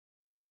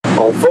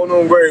On phone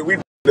on grade, we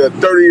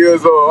 30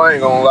 years old, I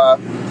ain't gonna lie.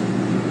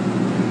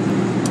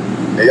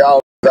 And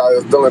y'all out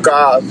here stealing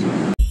cars.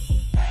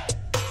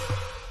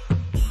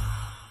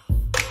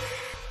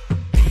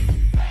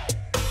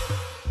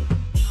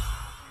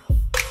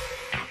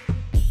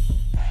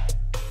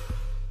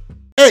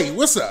 Hey,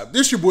 what's up?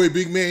 This your boy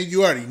Big Man.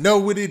 You already know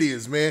what it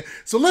is, man.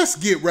 So let's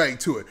get right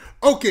to it.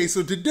 Okay,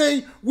 so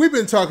today we've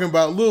been talking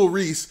about Lil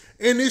Reese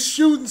and this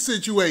shooting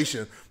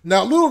situation.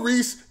 Now, Lil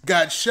Reese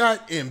got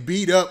shot and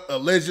beat up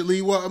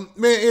allegedly. Well,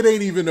 man, it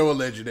ain't even no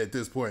alleged at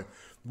this point.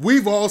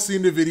 We've all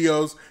seen the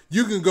videos.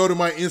 You can go to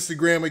my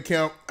Instagram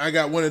account. I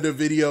got one of the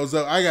videos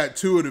up. I got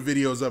two of the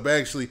videos up,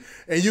 actually.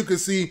 And you can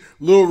see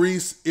Lil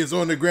Reese is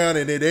on the ground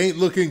and it ain't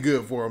looking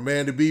good for him,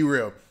 man, to be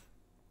real.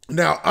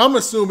 Now, I'm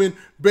assuming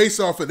based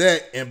off of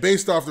that and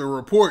based off the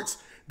reports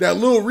that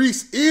Lil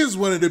Reese is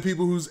one of the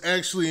people who's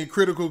actually in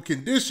critical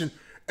condition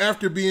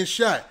after being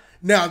shot.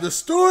 Now, the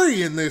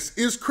story in this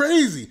is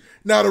crazy.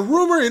 Now, the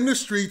rumor in the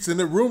streets and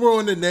the rumor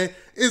on the net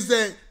is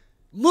that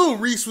Lil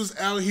Reese was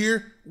out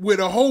here with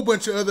a whole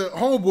bunch of other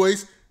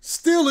homeboys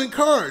stealing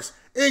cars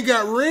and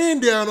got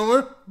ran down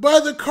on by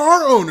the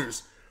car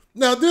owners.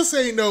 Now, this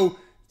ain't no,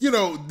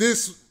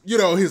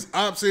 his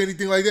ops or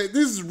anything like that.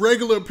 This is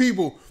regular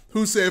people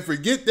who said,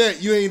 forget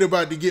that, you ain't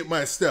about to get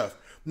my stuff.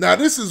 Now,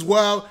 this is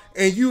wild,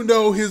 and you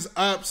know his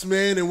ops,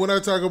 man, and when I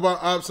talk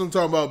about ops, I'm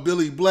talking about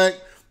Billiy Black,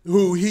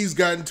 who he's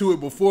gotten to it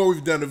before.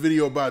 We've done a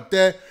video about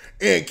that,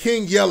 and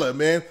King Yella,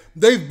 man.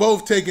 They've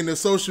both taken to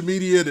social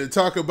media to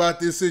talk about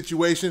this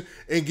situation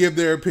and give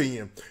their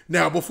opinion.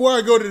 Now, before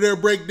I go to their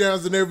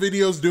breakdowns and their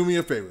videos, do me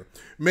a favor.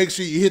 Make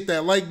sure you hit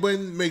that like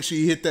button. Make sure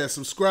you hit that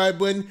subscribe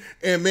button.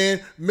 And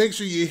man, make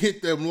sure you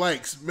hit them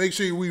likes. Make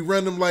sure we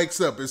run them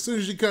likes up. As soon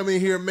as you come in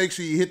here, make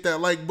sure you hit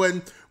that like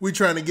button. We're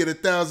trying to get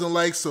 1,000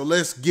 likes, so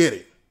let's get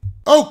it.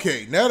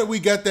 Okay, now that we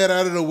got that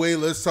out of the way,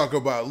 let's talk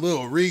about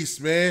Lil Reese,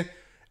 man.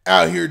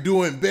 Out here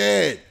doing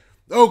bad.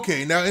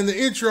 Okay, now in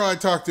the intro, I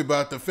talked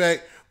about the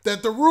fact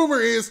that the rumor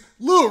is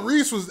Lil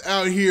Reese was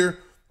out here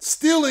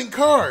stealing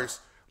cars.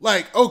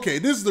 Like, okay,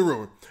 this is the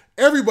rumor.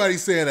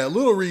 Everybody's saying that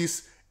Lil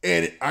Reese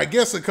and I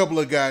guess a couple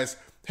of guys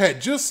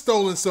had just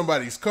stolen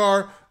somebody's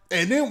car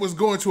and then was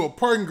going to a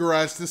parking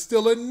garage to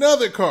steal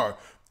another car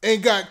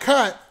and got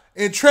caught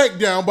and tracked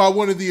down by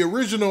one of the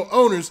original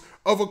owners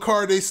of a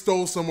car they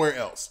stole somewhere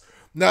else.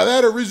 Now,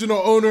 that original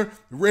owner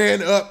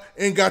ran up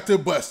and got to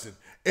busting.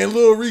 And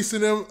Lil Reese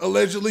and them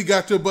allegedly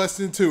got to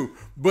busting too.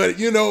 But,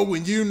 you know,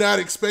 when you're not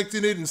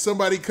expecting it and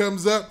somebody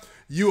comes up,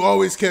 you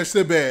always catch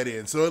the bad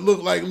end. So it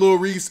looked like Lil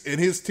Reese and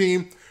his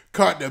team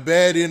caught the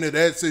bad end of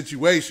that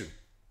situation.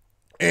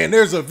 And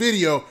there's a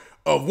video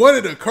of one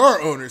of the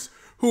car owners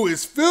who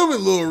is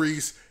filming Lil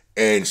Reese,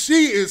 and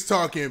she is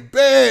talking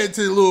bad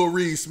to Lil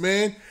Reese,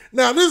 man.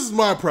 Now, this is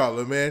my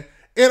problem, man.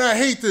 And I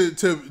hate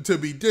to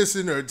be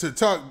dissing or to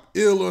talk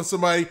ill on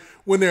somebody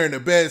when they're in a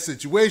bad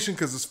situation,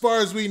 because as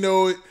far as we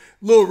know it,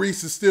 Lil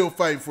Reese is still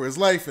fighting for his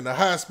life in the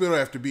hospital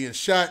after being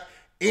shot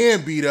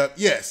and beat up.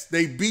 Yes,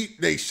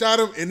 they shot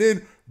him and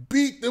then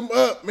beat them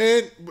up,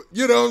 man.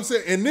 You know what I'm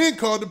saying? And then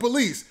called the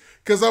police.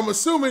 Because I'm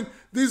assuming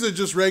these are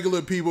just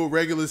regular people,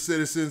 regular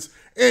citizens,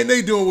 and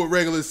they doing what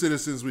regular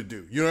citizens would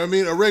do. You know what I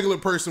mean? A regular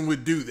person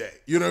would do that.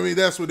 You know what I mean?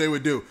 That's what they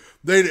would do.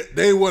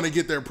 They want to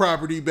get their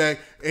property back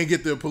and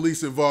get the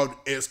police involved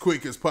as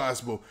quick as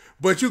possible.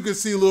 But you can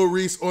see Lil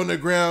Reese on the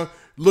ground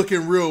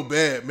looking real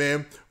bad,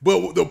 man.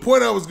 But the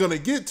point I was going to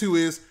get to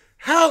is,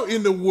 how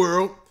in the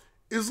world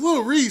is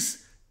Lil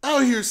Reese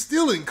out here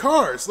stealing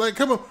cars? Like,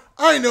 come on.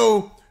 I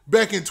know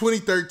back in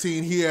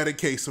 2013, he had a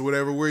case or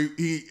whatever where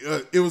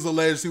it was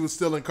alleged he was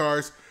stealing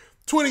cars.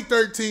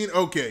 2013,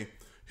 okay,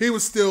 he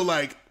was still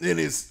like in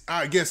his,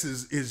 I guess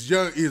his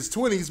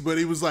 20s, but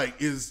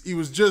he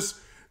was just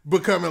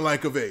becoming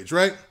like of age,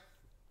 right?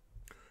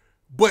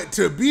 But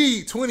to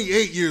be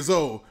 28 years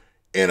old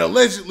and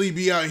allegedly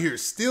be out here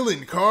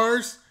stealing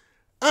cars,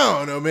 I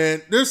don't know,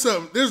 man. There's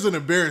an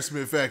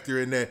embarrassment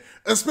factor in that,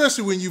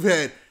 especially when you've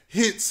had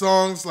hit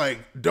songs like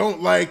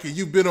 "Don't Like" and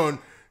you've been on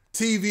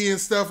TV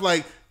and stuff.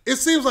 Like, it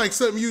seems like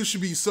something you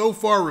should be so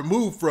far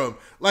removed from.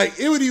 Like,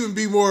 it would even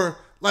be more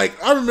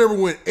like, I remember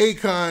when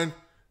Akon,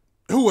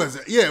 who was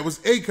it? Yeah, it was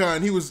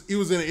Akon. He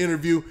was in an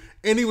interview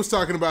and he was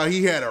talking about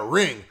he had a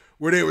ring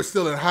where they were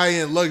still in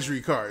high-end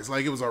luxury cars.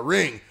 Like, it was a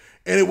ring.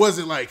 And it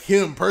wasn't like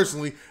him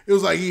personally. It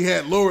was like he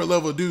had lower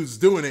level dudes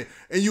doing it.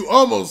 And you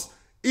almost,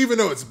 even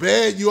though it's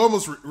bad, you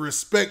almost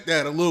respect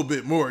that a little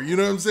bit more. You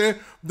know what I'm saying?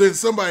 Than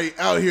somebody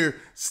out here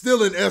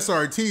stealing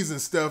SRTs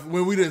and stuff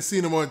when we didn't see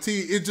them on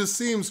TV. It just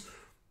seems,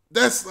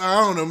 I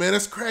don't know, man.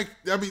 That's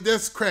cracked. I mean,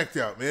 that's cracked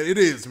out, man. It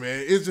is,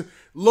 man. It's just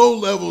low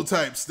level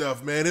type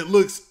stuff, man. It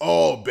looks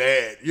all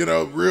bad, you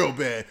know, real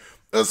bad.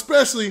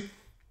 Especially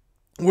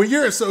when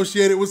you're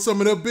associated with some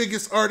of the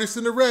biggest artists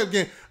in the rap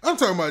game. I'm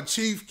talking about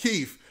Chief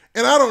Keef.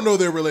 And I don't know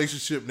their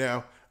relationship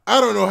now. I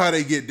don't know how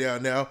they get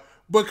down now.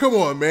 But come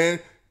on, man.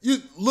 You,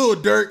 Lil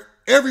Durk,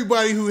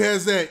 everybody who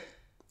has that,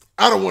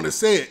 I don't want to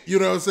say it, you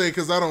know what I'm saying?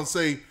 Because I don't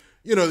say,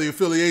 you know, the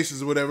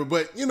affiliations or whatever.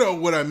 But you know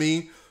what I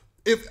mean.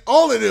 If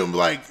all of them,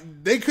 like,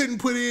 they couldn't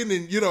put in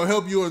and, you know,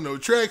 help you on no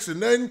tracks or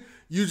nothing,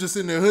 You just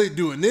in the hood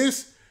doing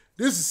this?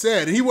 This is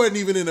sad. He wasn't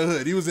even in the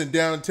hood. He was in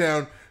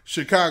downtown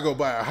Chicago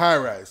by a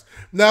high-rise.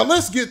 Now,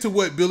 let's get to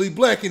what Billy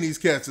Black and these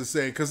cats are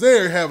saying, because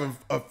they're having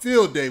a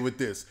field day with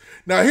this.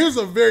 Now, here's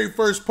the very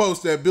first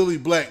post that Billy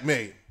Black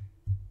made.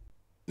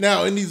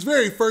 Now, in these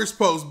very first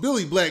posts,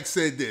 Billy Black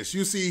said this.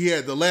 You see he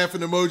had the laughing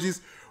emojis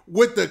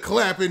with the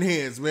clapping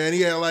hands, man.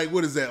 He had like,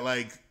 what is that,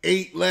 like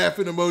 8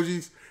 laughing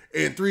emojis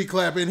and 3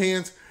 clapping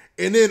hands.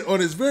 And then on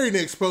his very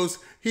next post,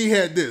 he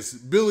had this.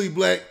 Billy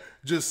Black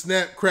just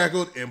snapped,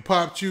 crackled, and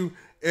popped you.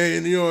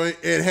 And, you know,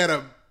 it had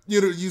a,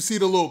 you know, you see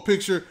the little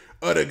picture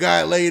of the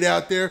guy laid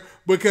out there.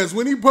 Because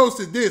when he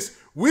posted this,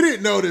 we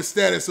didn't know the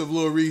status of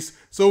Lil Reese.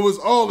 So it was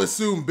all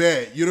assumed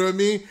bad, you know what I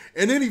mean?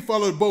 And then he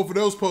followed both of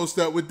those posts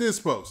up with this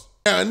post.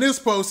 Now, in this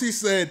post, he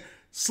said,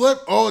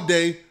 slept all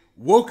day,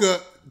 woke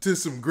up to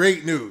some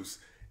great news.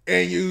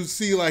 And you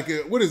see like a,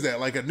 what is that,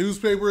 like a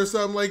newspaper or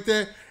something like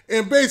that?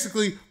 And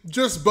basically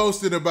just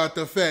boasted about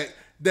the fact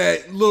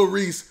that Lil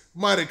Reese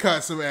might have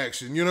caught some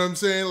action, you know what I'm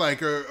saying?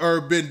 Like,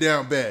 or been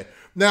down bad.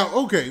 Now,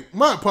 okay,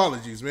 my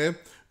apologies, man.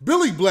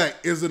 Billy Black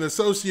is an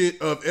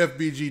associate of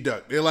FBG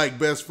Duck. They're like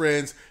best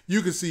friends.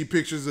 You can see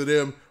pictures of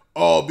them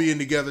all being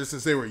together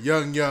since they were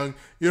young. You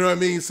know what I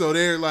mean? So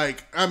they're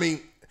like, I mean,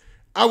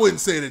 I wouldn't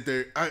say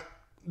that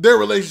their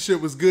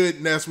relationship was good,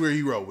 and that's where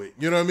he wrote with.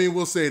 You know what I mean?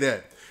 We'll say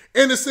that.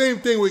 And the same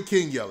thing with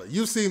King Yella.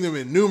 You've seen them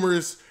in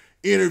numerous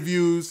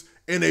interviews,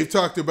 and they've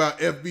talked about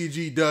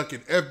FBG Duck,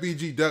 and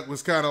FBG Duck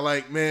was kind of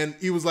like, man,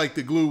 he was like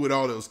the glue with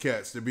all those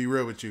cats, to be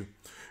real with you.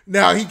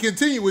 Now, he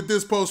continued with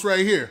this post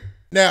right here.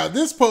 Now,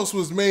 this post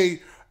was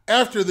made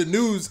after the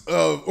news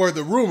of, or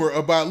the rumor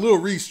about Lil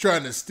Reese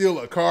trying to steal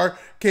a car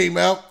came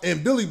out,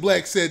 and Billy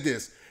Black said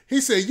this. He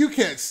said, you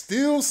can't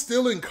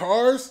stealing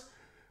cars?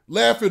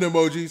 Laughing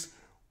emojis.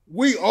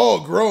 We all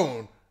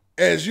grown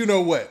as you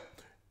know what.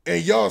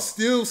 And y'all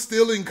still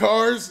stealing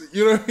cars?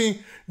 You know what I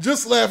mean?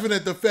 Just laughing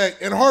at the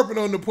fact and harping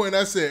on the point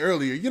I said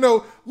earlier. You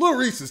know, Lil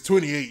Reese is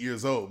 28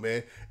 years old,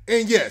 man.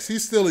 And yes,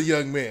 he's still a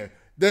young man.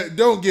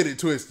 Don't get it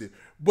twisted.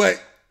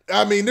 But,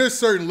 I mean, there's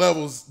certain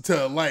levels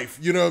to life,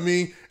 you know what I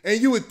mean? And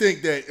you would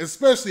think that,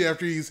 especially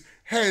after he's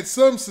had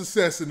some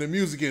success in the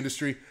music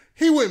industry,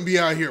 he wouldn't be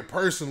out here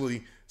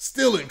personally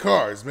stealing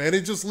cars, man.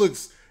 It just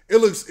looks... It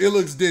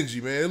looks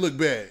dingy, man. It looked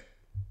bad.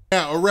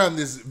 Now, around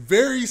this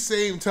very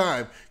same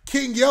time,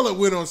 King Yella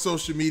went on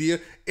social media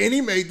and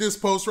he made this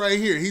post right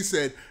here. He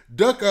said,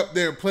 Duck up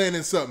there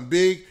planning something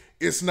big.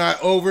 It's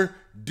not over.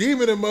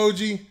 Demon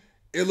emoji.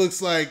 It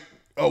looks like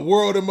a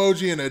world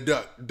emoji and a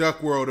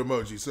duck world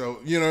emoji. So,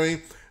 you know what I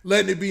mean?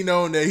 Letting it be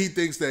known that he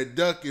thinks that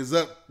Duck is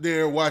up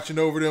there watching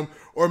over them,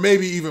 or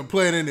maybe even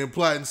planning and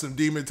plotting some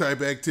demon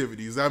type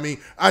activities. I mean,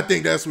 I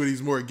think that's what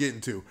he's more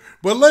getting to.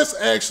 But let's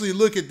actually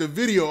look at the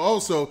video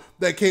also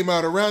that came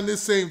out around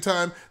this same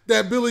time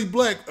that Billy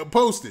Black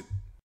posted.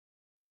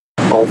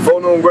 On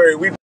phone on grade,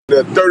 we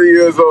 30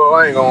 years old,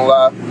 I ain't gonna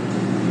lie.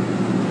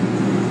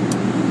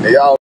 And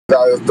y'all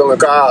out here stealing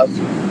cars.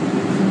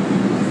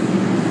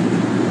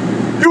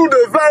 You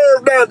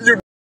deserve that, you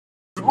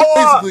boy.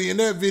 Basically, in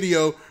that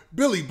video,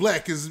 Billy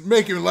Black is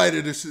making light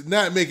of this,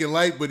 not making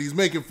light, but he's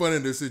making fun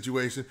of the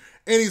situation.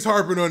 And he's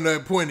harping on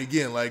that point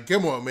again. Like,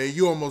 come on, man,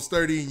 you almost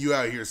 30 and you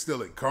out here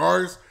stealing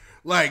cars?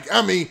 Like,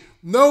 I mean,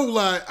 no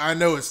lie, I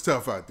know it's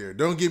tough out there.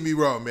 Don't get me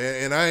wrong,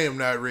 man. And I am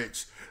not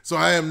rich. So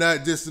I am not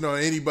dissing on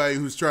anybody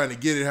who's trying to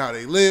get it how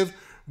they live.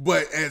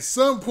 But at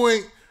some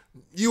point,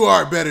 you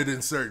are better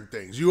than certain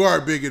things. You are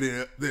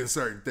bigger than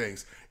certain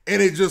things.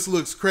 And it just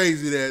looks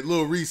crazy that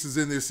Lil Reese is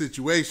in this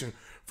situation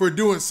for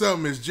doing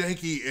something as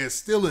janky as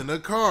stealing a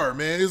car,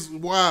 man. It's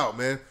wild,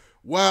 man.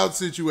 Wild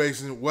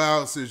situation,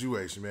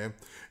 man.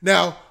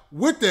 Now,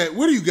 with that,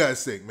 what do you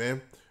guys think,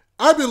 man?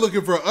 I've been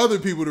looking for other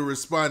people to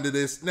respond to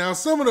this. Now,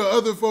 some of the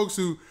other folks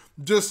who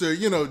just are,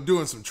 you know,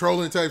 doing some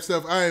trolling type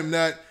stuff, I am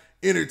not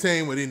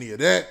entertained with any of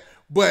that.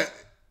 But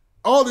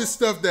all this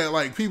stuff that,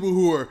 like, people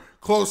who are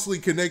closely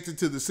connected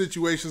to the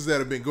situations that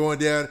have been going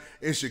down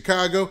in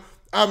Chicago,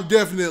 I'm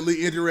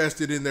definitely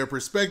interested in their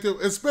perspective,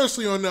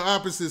 especially on the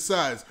opposite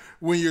sides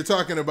when you're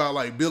talking about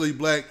like Billy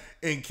Black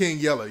and King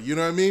Yella. You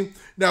know what I mean?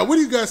 Now, what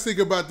do you guys think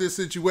about this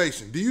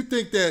situation? Do you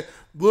think that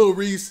Lil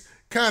Reese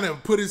kind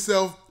of put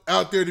himself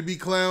out there to be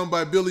clowned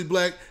by Billy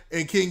Black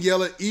and King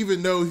Yella,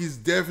 even though he's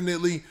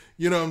definitely,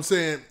 you know what I'm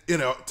saying, in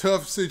a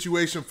tough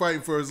situation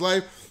fighting for his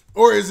life?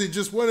 Or is it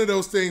just one of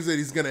those things that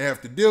he's going to have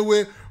to deal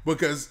with?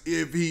 Because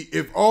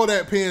if all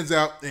that pans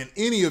out and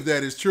any of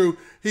that is true,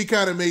 he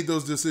kind of made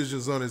those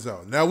decisions on his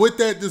own. Now, with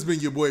that, this has been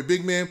your boy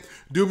Big Man.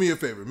 Do me a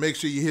favor. Make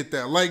sure you hit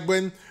that like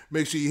button.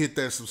 Make sure you hit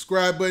that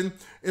subscribe button.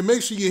 And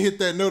make sure you hit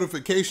that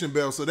notification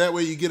bell so that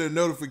way you get a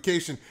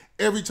notification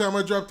every time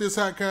I drop this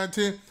hot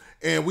content.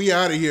 And we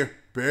out of here.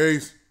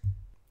 Peace.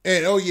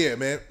 And oh yeah,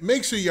 man,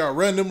 make sure y'all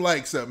run them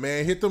likes up,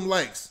 man. Hit them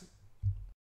likes.